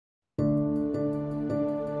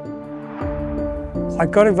I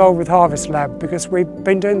got involved with HarvestLab because we've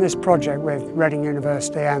been doing this project with Reading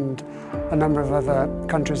University and a number of other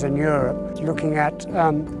countries in Europe, looking at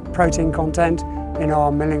protein content in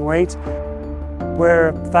our milling wheat.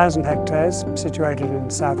 We're 1,000 hectares situated in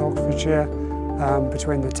South Oxfordshire,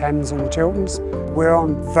 between the Thames and the Chilterns. We're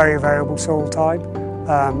on very variable soil type,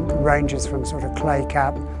 ranges from sort of clay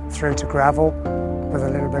cap through to gravel with a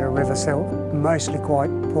little bit of river silt, mostly quite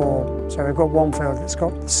poor. So we've got one field that's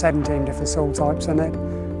got 17 different soil types in it,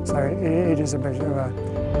 so it is a bit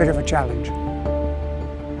of a challenge.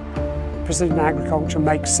 Precision agriculture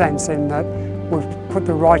makes sense in that we've put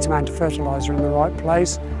the right amount of fertiliser in the right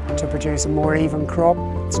place to produce a more even crop.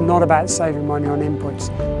 It's not about saving money on inputs,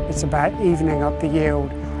 it's about evening up the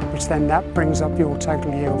yield, which then that brings up your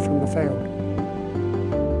total yield from the field.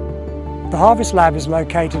 The HarvestLab is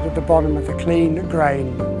located at the bottom of the clean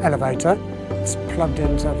grain elevator. It's plugged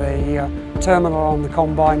into the terminal on the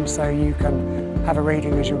combine, so you can have a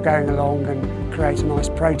reading as you're going along and create a nice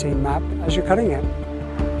protein map as you're cutting it.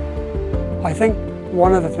 I think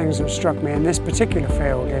one of the things that struck me in this particular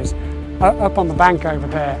field is up on the bank over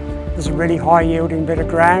there's a really high yielding bit of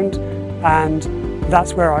ground, and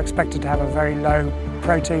that's where I expected to have a very low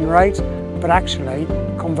protein rate, but actually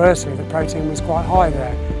conversely the protein was quite high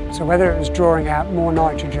there. So whether it was drawing out more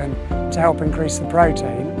nitrogen to help increase the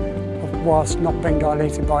protein whilst not being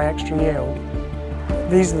diluted by extra yield,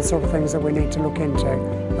 these are the sort of things that we need to look into,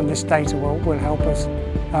 and this data will help us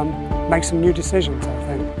make some new decisions, I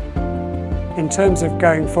think. In terms of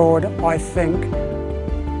going forward, I think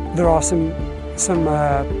there are some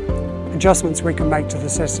adjustments we can make to the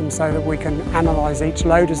system so that we can analyse each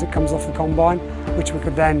load as it comes off the combine, which we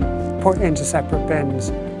could then put into separate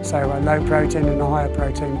bins, so a low protein and a higher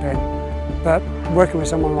protein bin. But working with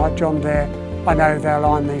someone like John Deere, I know they'll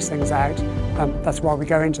line these things out. That's why we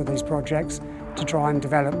go into these projects, to try and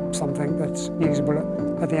develop something that's usable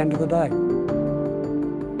at the end of the day.